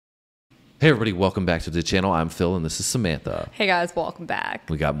Hey everybody, welcome back to the channel. I'm Phil and this is Samantha. Hey guys, welcome back.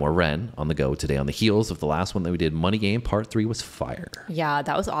 We got more Ren on the go today on the heels of the last one that we did. Money Game Part 3 was fire. Yeah,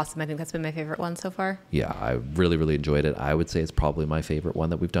 that was awesome. I think that's been my favorite one so far. Yeah, I really enjoyed it. I would say it's probably my favorite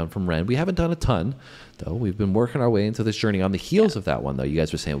one that we've done from Ren. We haven't done a ton, though. We've been working our way into this journey. On the heels of that one, though, you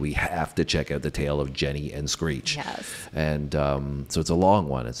guys were saying we have to check out the Tale of Jenny and Screech. Yes. And so it's a long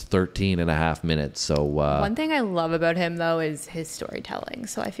one. It's 13 and a half minutes. So one thing I love about him, though, is his storytelling.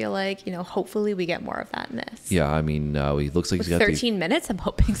 So I feel like, hopefully we get more of that in this. Yeah, I mean, he looks like he's got 13 minutes. I'm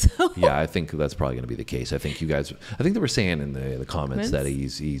hoping so. Yeah, I think that's probably going to be the case. I think they were saying in the comments that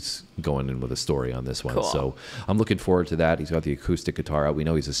he's going in with a story on this one. Cool. So I'm looking forward to that. He's got the acoustic guitar out. We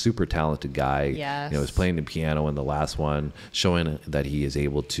know he's a super talented guy. Yes. He's playing the piano in the last one, showing that he is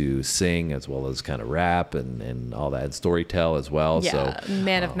able to sing as well as kind of rap and all that, and storytell as well. Yeah, so,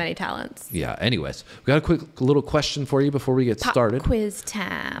 man of many talents. Yeah, anyways, we got a quick little question for you before we get started. Quiz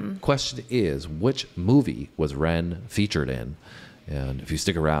time. Question is, which movie was Ren featured in? And if you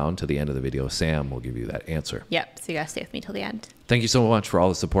stick around to the end of the video, Sam will give you that answer. Yep, so you gotta stay with me till the end. Thank you so much for all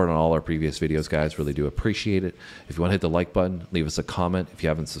the support on all our previous videos, guys. Really do appreciate it. If you want to hit the like button, leave us a comment. If you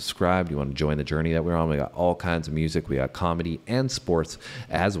haven't subscribed, you want to join the journey that we're on, we got all kinds of music. We got comedy and sports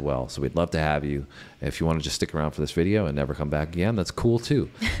as well. So we'd love to have you. If you want to just stick around for this video and never come back again, that's cool too.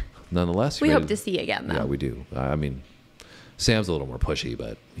 Nonetheless, we hope to see you again, though. Yeah, we do. I mean, Sam's a little more pushy,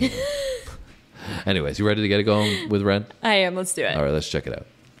 but... Anyways, you ready to get it going with Ren? I am. Let's do it. All right, let's check it out.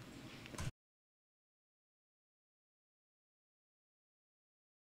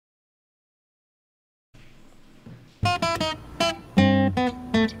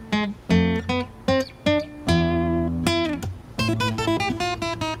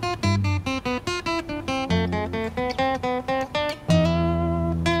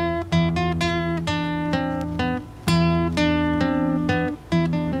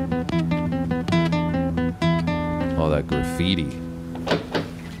 All that graffiti.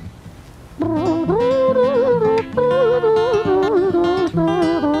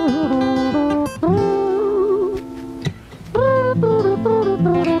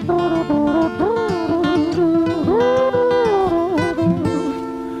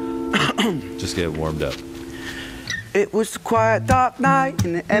 Just get warmed up. It was a quiet, dark night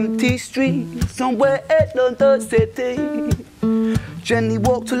in an empty street somewhere in London City. Jenny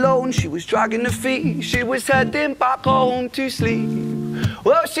walked alone, she was dragging her feet. She was heading back home to sleep.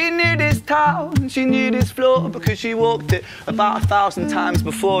 Well, she knew this town, she knew this floor, because she walked it about 1,000 times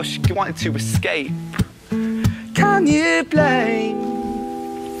before. She wanted to escape. Can you blame?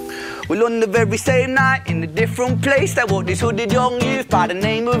 Well, on the very same night, in a different place, there walked this hooded young youth by the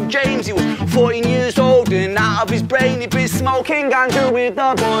name of James. He was 14 years old and out of his brain. He'd been smoking ganja with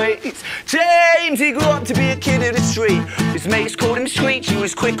the boys. James, he grew up to be a kid of the street. His mates called him Screech. He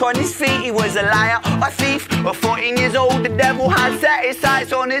was quick on his feet. He was a liar, a thief. At 14 years old, the devil had set his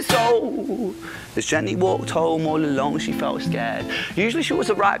sights on his soul. As Jenny walked home all alone, she felt scared. Usually she was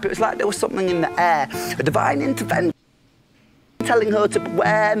alright, but it was like there was something in the air. A divine intervention telling her to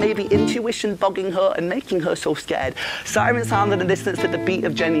beware, maybe intuition bogging her and making her so scared. Sirens sound in the distance to the beat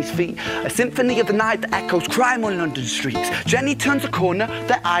of Jenny's feet. A symphony of the night that echoes crime on London streets. Jenny turns a corner,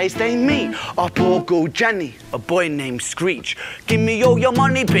 their eyes they meet. A poor girl Jenny, a boy named Screech. Give me all your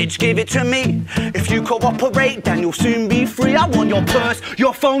money, bitch, give it to me. If you cooperate, then you'll soon be free. I want your purse,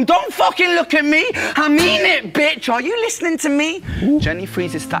 your phone, don't fucking look at me. I mean it, bitch, are you listening to me? Jenny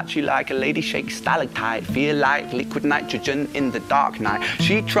freezes statue like a lady shakes stalactite. Feel like liquid nitrogen in the dark night.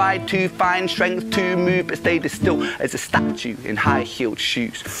 She tried to find strength to move, but stayed as still as a statue in high-heeled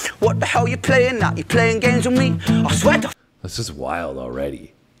shoes. What the hell you playing at? You playing games with me? I swear to... This is wild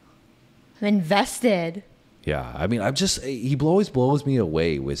already. I'm invested. Yeah, I mean, he always blows me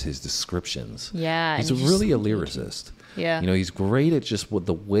away with his descriptions. Yeah. He's really a lyricist. Yeah. He's great at just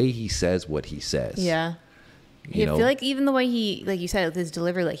the way he says what he says. Yeah. I feel like even the way he, like you said, with his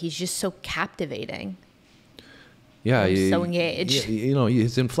delivery, like he's just so captivating. Yeah, so engaged.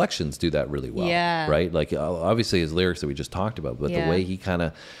 His inflections do that really well. Yeah. Right? Like, obviously his lyrics that we just talked about, but the way he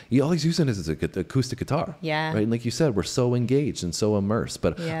all he's using is acoustic guitar. Yeah. Right? And like you said, we're so engaged and so immersed.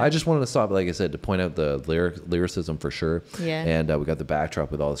 But I just wanted to stop, like I said, to point out the lyricism for sure. Yeah. And we got the backdrop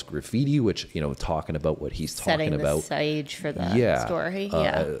with all this graffiti, which, talking about what he's talking about. Setting the stage for the story.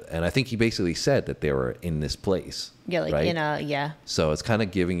 And I think he basically said that they were in this place. Yeah, like right? in a, So it's kind of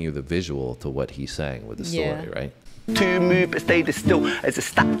giving you the visual to what he's saying with the story, right? to move but stayed as still as a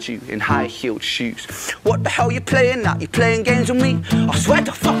statue in high-heeled shoes. What the hell you playing at? You playing games with me? I swear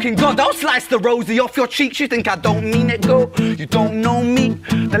to fucking God, I'll slice the rosy off your cheeks. You think I don't mean it, girl? You don't know me.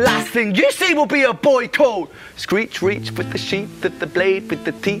 The last thing you see will be a boy code. Screech reached with the sheath of the blade, with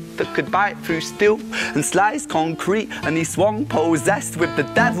the teeth that could bite through steel and slice concrete, and he swung possessed with the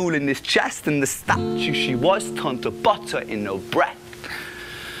devil in his chest, and the statue she was turned to butter in her breath.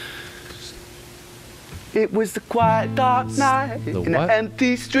 It was a quiet dark night in an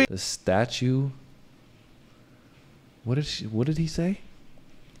empty street. The statue. What did he say?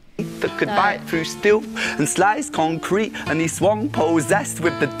 That could bite through steel and slice concrete, and he swung possessed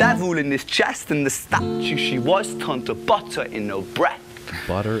with the devil in his chest, and the statue she was turned to butter in her breath.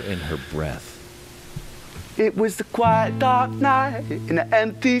 Butter in her breath. It was a quiet dark night in an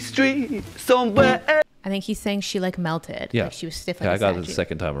empty street somewhere. I think he's saying she like melted. Yeah, like she was stiff like I a got statue. it the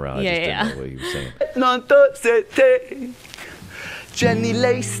second time around. I just didn't know what he was saying. Jenny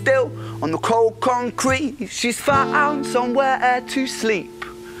lay still on the cold concrete. She's found somewhere to sleep.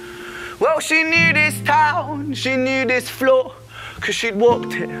 Well, she knew this town, she knew this floor, 'cause she'd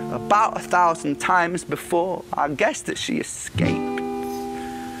walked it about 1,000 times before. I guess that she escaped.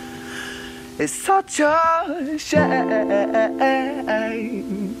 It's such a shame.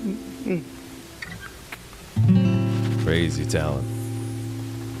 Crazy talent.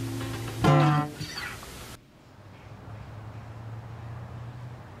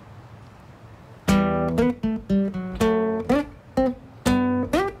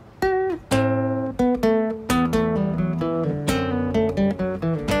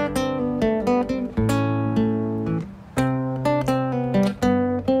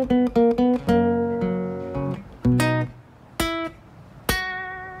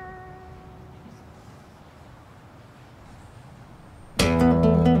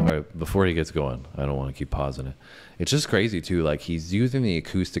 Before he gets going, I don't want to keep pausing it. It's just crazy too. Like, he's using the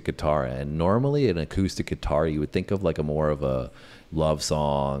acoustic guitar, and normally an acoustic guitar you would think of like a more of a love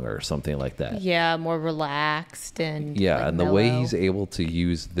song or something like that. Yeah, more relaxed and yeah, like and mellow. the way he's able to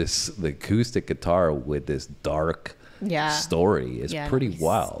use the acoustic guitar with this dark story is pretty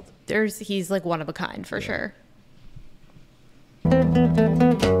wild. He's like one of a kind for sure.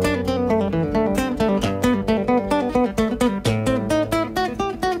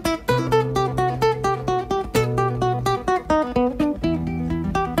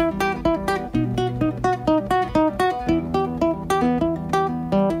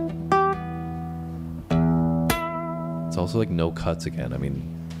 Also, like, no cuts again. I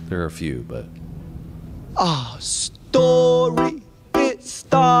mean, there are a few, but our story, it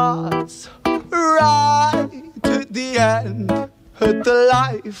starts right at the end of the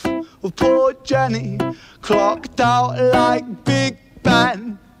life of poor Jenny, clocked out like Big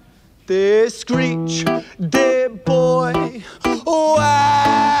Ben. This Screech, dear boy,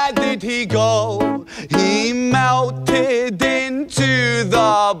 where did he go? He melted into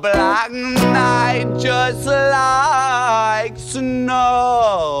the black night just like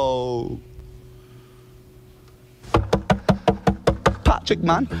snow. Patrick,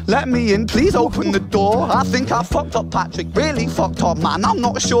 man, let me in, please open the door. I think I fucked up, Patrick, really fucked up, man, I'm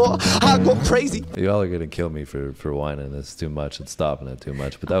not sure. I got crazy. y'all are gonna kill me for whining this too much and stopping it too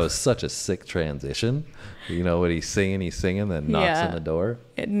much, but that was such a sick transition. You know, what he's singing, then knocks on the door.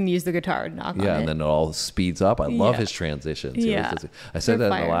 And use the guitar and knock on it. Yeah, and then it all speeds up. I love his transitions. Yeah. I said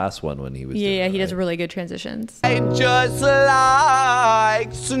that in the last one when he was doing it, he does really good transitions. Just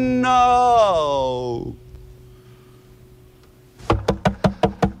like snow.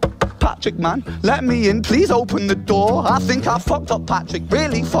 Patrick, man, let me in, please open the door. I think I fucked up, Patrick,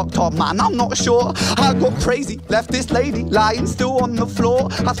 really fucked up, man, I'm not sure. I got crazy, left this lady lying still on the floor.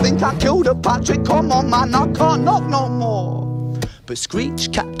 I think I killed her, Patrick, come on, man, I can't knock no more. But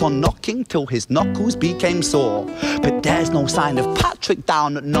Screech kept on knocking till his knuckles became sore. But there's no sign of Patrick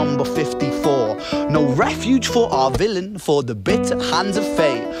down at number 54. No refuge for our villain, for the bitter hands of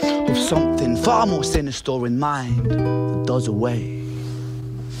fate, with something far more sinister in mind that does away.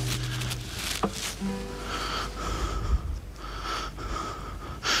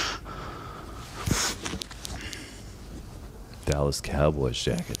 Dallas Cowboys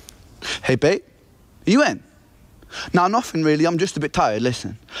jacket. Hey, babe, are you in? Nah, nothing really, I'm just a bit tired,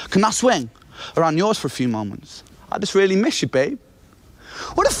 listen. Can I swing around yours for a few moments? I just really miss you, babe.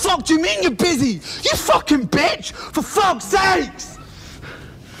 What the fuck do you mean you're busy? You fucking bitch! For fuck's sakes!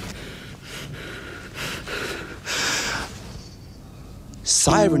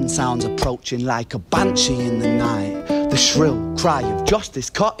 Siren sounds approaching like a banshee in the night. The shrill cry of justice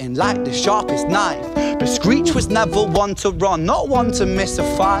cutting like the sharpest knife. But Screech was never one to run, not one to miss a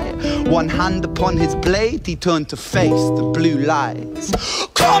fight. One hand upon on his blade, he turned to face the blue lights.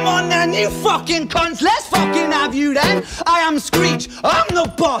 Come on then, you fucking cunts, let's fucking have you then. I am Screech, I'm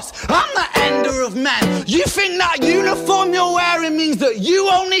the boss, I'm the ender of men. You think that uniform you're wearing means that you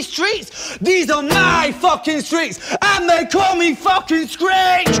own these streets? These are my fucking streets, and they call me fucking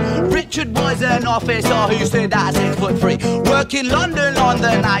Screech. Richard was an officer who stood at 6'3", working London on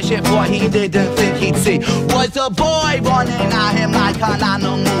the night shift. What he didn't think he'd see was a boy running at him like an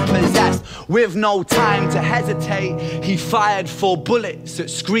animal possessed. With no time to hesitate, he fired 4 bullets at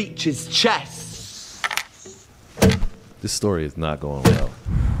Screech's chest. This story is not going well.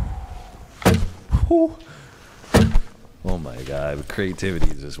 Whew. Oh my god, the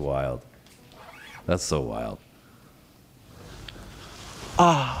creativity is just wild. That's so wild.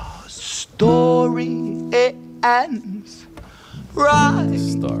 Our story, it ends right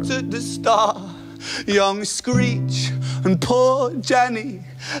to the start. Young Screech and poor Jenny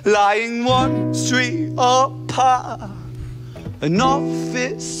lying 1 street apart. An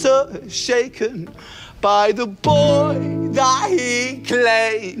officer shaken by the boy that he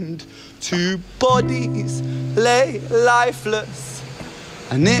claimed. 2 bodies lay lifeless,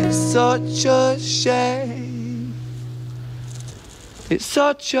 and it's such a shame. It's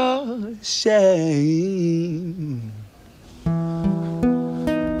such a shame.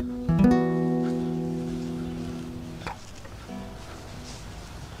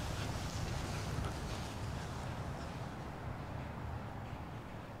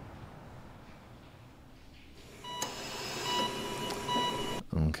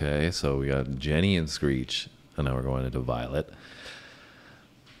 Okay, so we got Jenny and Screech, and now we're going into Violet.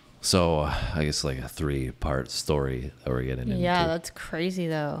 So I guess like a 3-part story that we're getting into. Yeah, that's crazy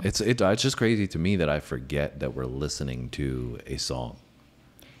though. It's just crazy to me that I forget that we're listening to a song.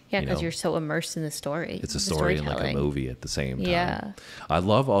 Yeah, because you're so immersed in the story. It's a story and like a movie at the same time. Yeah. I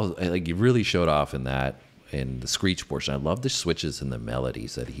love like you really showed off in the Screech portion. I love the switches and the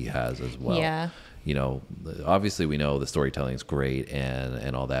melodies that he has as well. Yeah. You know, obviously we know the storytelling is great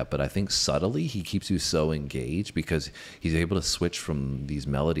and all that, but I think subtly he keeps you so engaged because he's able to switch from these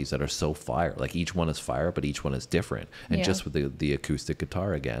melodies that are so fire. Like each one is fire, but each one is different. And just with the acoustic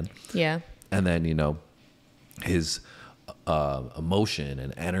guitar again. Yeah. And then, you know, his emotion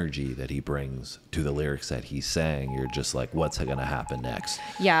and energy that he brings to the lyrics that he's saying, you're just like, what's going to happen next?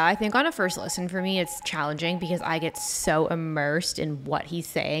 Yeah, I think on a first listen for me, it's challenging because I get so immersed in what he's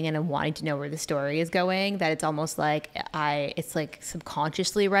saying and I'm wanting to know where the story is going that it's almost like it's like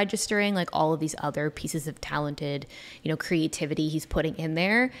subconsciously registering like all of these other pieces of talented, you know, creativity he's putting in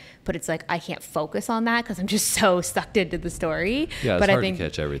there. But it's like I can't focus on that because I'm just so sucked into the story. Yeah, it's but hard I think, to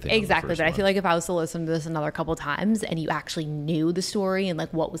catch everything. Exactly, but I feel like if I was to listen to this another couple times and you actually knew the story and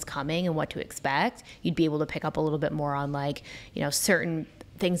like what was coming and what to expect, you'd be able to pick up a little bit more on like, you know, certain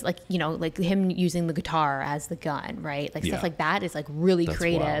things like, you know, like him using the guitar as the gun, right? Like stuff like that is like really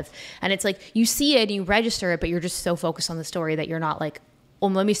creative. Wild. And it's like you see it and you register it, but you're just so focused on the story that you're not like, oh,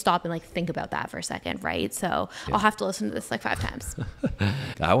 let me stop and like think about that for a second, right? So I'll have to listen to this like 5 times.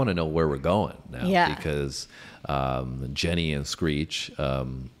 I want to know where we're going now. Yeah. Because Jenny and Screech are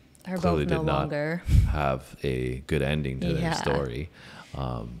clearly both did not have a good ending to their story.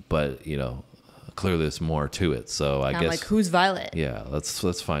 But, you know, clearly there's more to it. So I guess like, who's Violet? Yeah,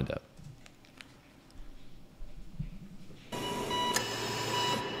 let's find out.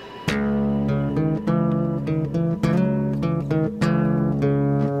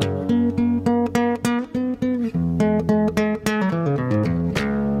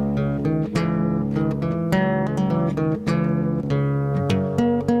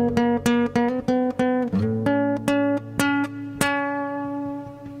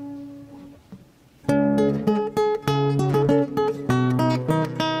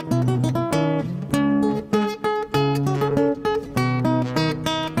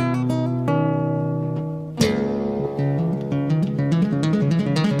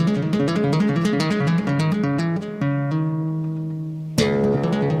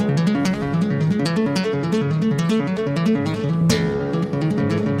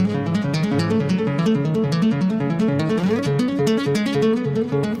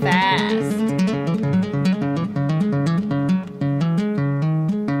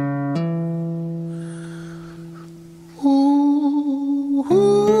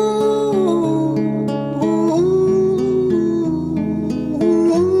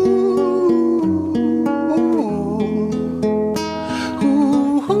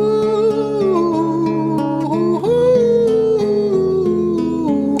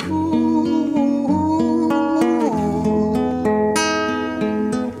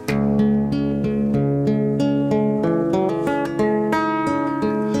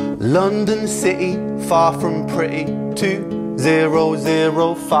 city, far from pretty.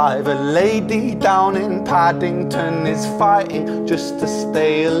 2005. A lady down in Paddington is fighting just to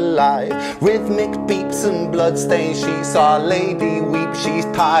stay alive. Rhythmic beats and bloodstains. She's our lady weep. She's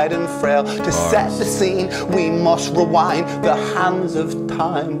tired and frail. To set the scene, we must rewind the hands of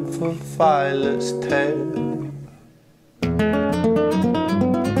time for Violet's tale.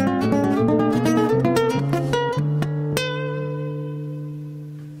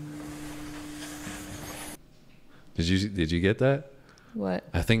 Did you get that? What?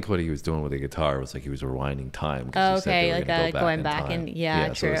 I think what he was doing with the guitar was like he was rewinding time. Oh, okay, like going back and yeah,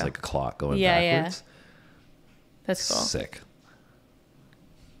 true. So it was like a clock going backwards. Yeah. That's cool. Sick.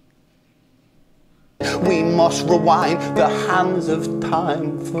 We must rewind the hands of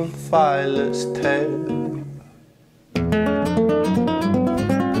time for Violet's tale.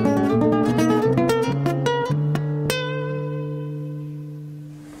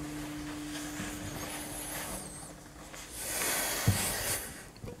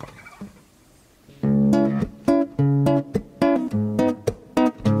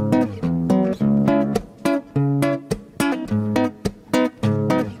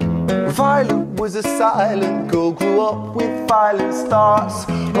 Violet was a silent girl, grew up with violent starts.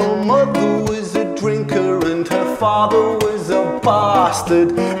 Her mother was a drinker and her father was a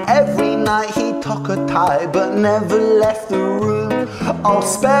bastard. Every night he took her tie but never left the room. I'll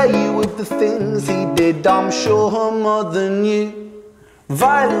spare you with the things he did, I'm sure her mother knew.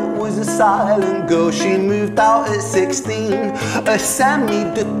 Violet was a silent girl, she moved out at 16. A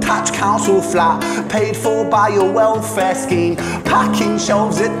semi-detached council flat, paid for by a welfare scheme. Packing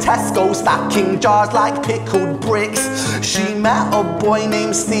shelves at Tesco, stacking jars like pickled bricks. She met a boy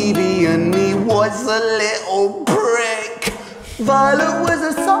named Stevie and he was a little prick. Violet was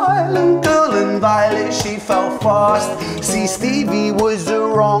a silent girl and Violet she fell fast. See, Stevie was a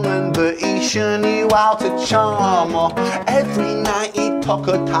wrong un, but he sure knew how to charm her. Every night he took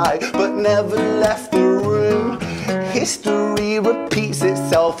her tie but never left the room. History repeats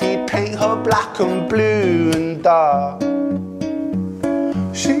itself, he'd paint her black and blue and dark.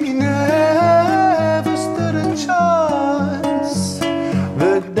 She never stood a chance.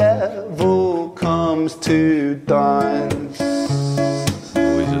 The devil comes to dance.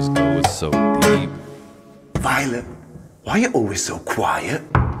 Always just goes so deep. Violet, why are you always so quiet?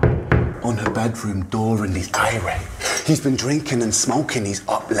 On her bedroom door and he's irate. He's been drinking and smoking, he's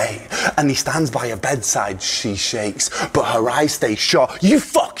up late. And he stands by her bedside, she shakes, but her eyes stay shut. You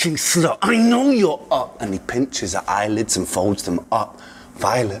fucking slut, I know you're up. And he pinches her eyelids and folds them up.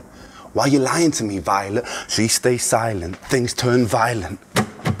 Violet, why are you lying to me, Violet? She stays silent, things turn violent.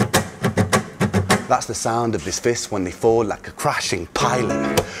 That's the sound of his fists when they fall like a crashing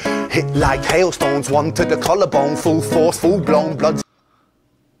pilot. Hit like hailstones, one to the collarbone, full force, full blown blood.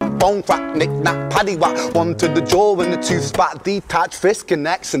 Bone crack, knick-knack, paddywhack, one to the jaw and the tooth spat. Detached fist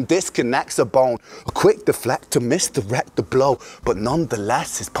connects and disconnects a bone. A quick deflect to misdirect the blow, but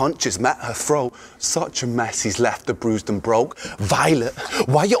nonetheless his punches met her throat. Such a mess, he's left her bruised and broke. Violet,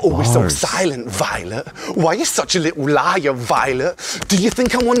 why you always so silent, Violet? Why you such a little liar, Violet? Do you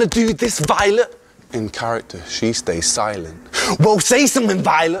think I want to do this, Violet? In character, she stays silent. Well, say something,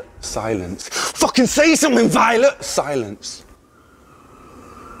 Violet. Silence. Fucking say something, Violet. Silence.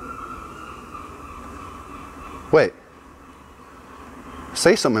 Wait.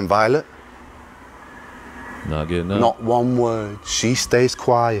 Say something, Violet. Not getting up. Not one word. She stays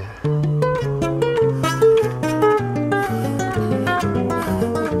quiet.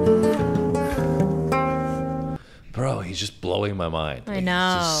 Bro, he's just blowing my mind. I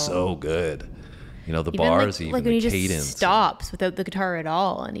know. He's just so good. You know, the Even bars, like, even like the when he cadence. just stops without the guitar at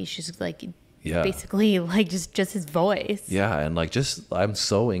all, and he's just like, Yeah. basically like just his voice. Yeah, and like just I'm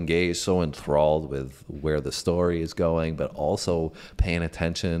so engaged, so enthralled with where the story is going, but also paying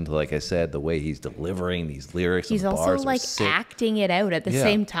attention to, like I said, the way he's delivering these lyrics. He's and also bars like acting it out at the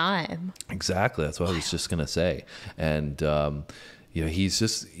same time. Exactly, that's what I was just gonna say, and you know, he's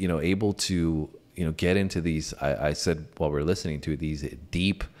just able to get into these. I said while we we're listening to these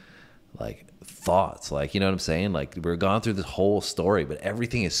deep, like thoughts, like, you know what I'm saying, like we're gone through this whole story, but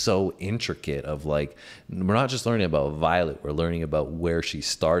everything is so intricate of like, we're not just learning about Violet, we're learning about where she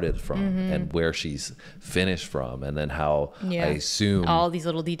started from and where she's finished from, and then how I assume all these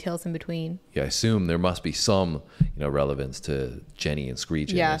little details in between. I assume there must be some relevance to Jenny and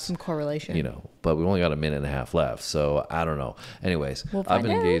Screech. Yeah, some correlation. But we've only got a minute and a half left, so I don't know. Anyways, I've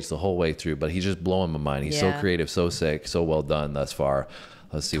been engaged the whole way through, but he's just blowing my mind. He's so creative, so sick, so well done thus far.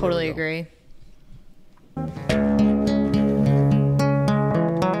 Let's see. Totally agree.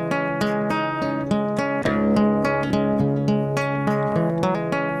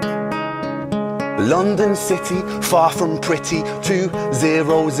 London city, far from pretty,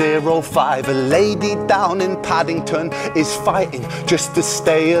 2005. A lady down in Paddington is fighting just to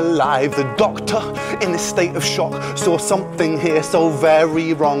stay alive. The doctor, in a state of shock, saw something here so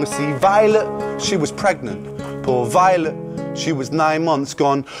very wrong. See, Violet, she was pregnant. Poor Violet, she was 9 months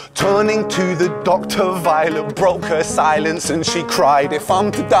gone. Turning to the doctor, Violet broke her silence and she cried, if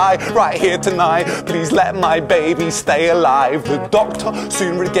I'm to die right here tonight, please let my baby stay alive. The doctor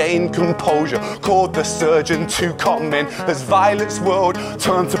soon regained composure, called the surgeon to come in. As Violet's world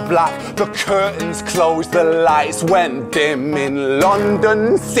turned to black, the curtains closed, the lights went dim. In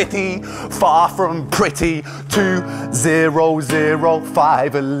London city, far from pretty,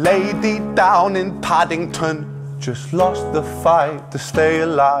 2005. A lady down in Paddington just lost the fight to stay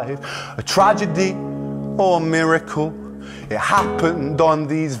alive. A tragedy or a miracle, it happened on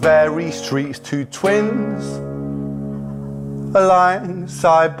these very streets. Two twins are lying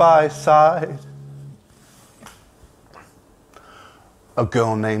side by side. A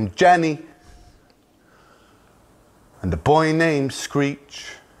girl named Jenny and a boy named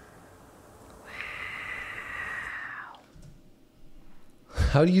Screech.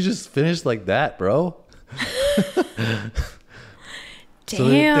 How do you just finish like that, bro? Damn. So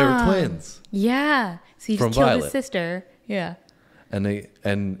they were twins. Yeah. So he From just killed Violet. his sister. Yeah.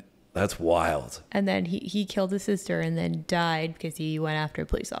 And that's wild. And then he killed his sister and then died because he went after a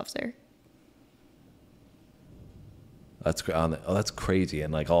police officer. That's that's crazy,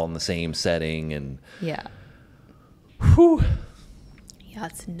 and like all in the same setting, and Yeah. whew, Yeah,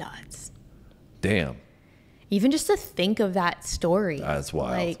 it's nuts. damn. Even just to think of that story. That's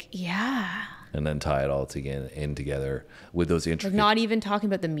wild. Like, yeah. And then tie it all together with those Like intricate. not even talking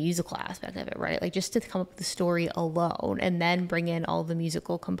about the musical aspect of it, right? Like just to come up with the story alone and then bring in all the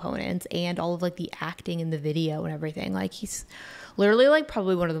musical components and all of like the acting in the video and everything. Like he's literally like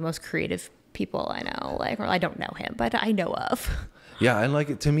probably one of the most creative people I know. Like, or I don't know him, but I know of. Yeah, and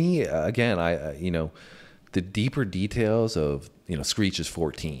like to me, again, the deeper details of Screech is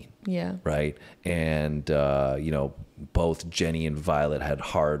 14. Yeah. Right. And, both Jenny and Violet had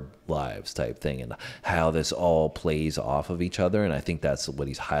hard lives type thing, and how this all plays off of each other. And I think that's what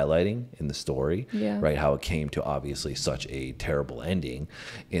he's highlighting in the story. Yeah. Right. How it came to obviously such a terrible ending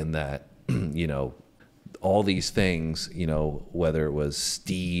in that, all these things, whether it was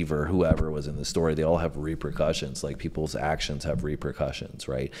Steve or whoever was in the story, they all have repercussions. Like people's actions have repercussions,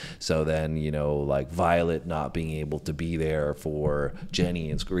 right? So then, like Violet not being able to be there for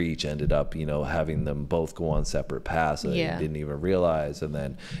Jenny and Screech ended up, having them both go on separate paths that they didn't even realize. And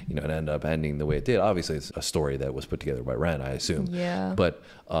then, it ended up ending the way it did. Obviously, it's a story that was put together by Ren, I assume. Yeah. But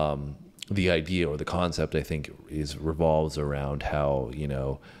the idea or the concept, I think, revolves around how,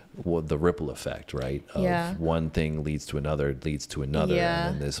 the ripple effect, right? Of one thing leads to another, and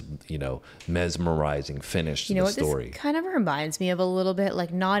then this, mesmerizing finish to the story. This kind of reminds me of a little bit,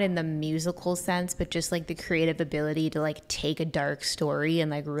 like not in the musical sense, but just like the creative ability to like take a dark story and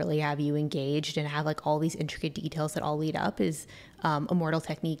like really have you engaged and have like all these intricate details that all lead up is Immortal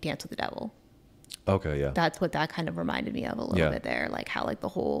Technique, Dance with the Devil. Okay, yeah. That's what that kind of reminded me of a little bit there. Like how like the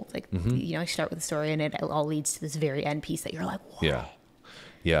whole, like, you start with the story and it all leads to this very end piece that you're like, whoa. Yeah.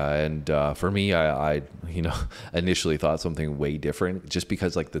 Yeah, and for me, I initially thought something way different, just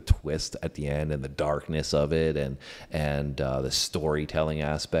because like the twist at the end and the darkness of it, and the storytelling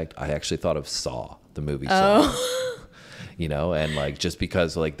aspect. I actually thought of Saw, the movie Saw. And like just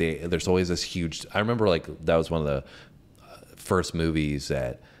because like there's always this huge. I remember like that was one of the first movies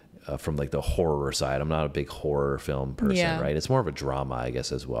that. From like the horror side, I'm not a big horror film person, right? It's more of a drama, I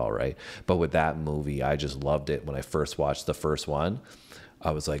guess, as well, right? But with that movie, I just loved it. When I first watched the first one,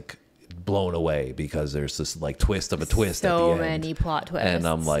 I was like blown away because there's this like twist of a twist at the end. So many plot twists. And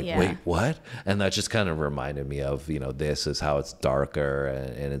I'm like, wait, what? And that just kind of reminded me of, this is how it's darker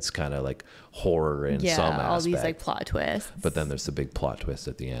and it's kind of like horror in some aspect. All these like plot twists. But then there's the big plot twist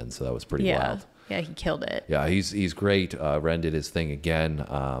at the end. So that was pretty wild. Yeah, he killed it. Yeah, he's great. Ren did his thing again.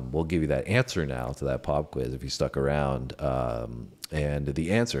 We'll give you that answer now to that pop quiz if you stuck around. And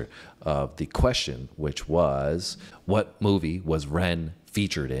the answer of the question, which was, what movie was Ren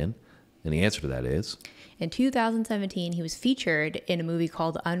featured in? And the answer to that is... In 2017, he was featured in a movie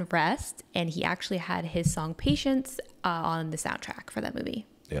called Unrest, and he actually had his song Patience on the soundtrack for that movie.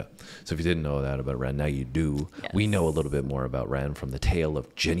 Yeah. So if you didn't know that about Ren, now you do. Yes. We know a little bit more about Ren from the Tale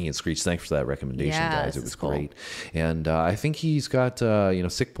of Jenny and Screech. Thanks for that recommendation, Yeah, guys. this It was is cool. great. And I think he's got,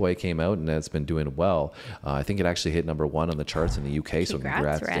 Sick Boy came out and it's been doing well. I think it actually hit #1 on the charts in the UK. So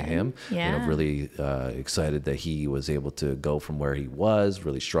congrats to Ren. him. Yeah. Really excited that he was able to go from where he was,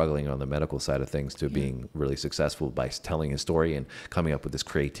 really struggling on the medical side of things, to being really successful by telling his story and coming up with this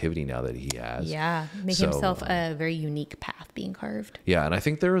creativity now that he has. Yeah, make So, himself a very unique path being carved. Yeah, and I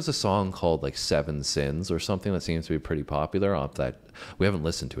think there was a song called like Seven Sins or something that seems to be pretty popular off that. We haven't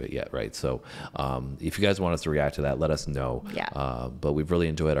listened to it yet, right? So if you guys want us to react to that, let us know. Yeah. But we've really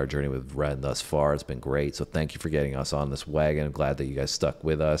enjoyed our journey with Ren thus far. It's been great. So thank you for getting us on this wagon. I'm glad that you guys stuck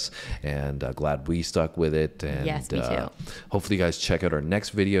with us, and glad we stuck with it. And Yes, me too. Hopefully you guys check out our next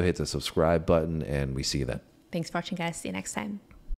video, hit the subscribe button, and we see you then. Thanks for watching, guys. See you next time.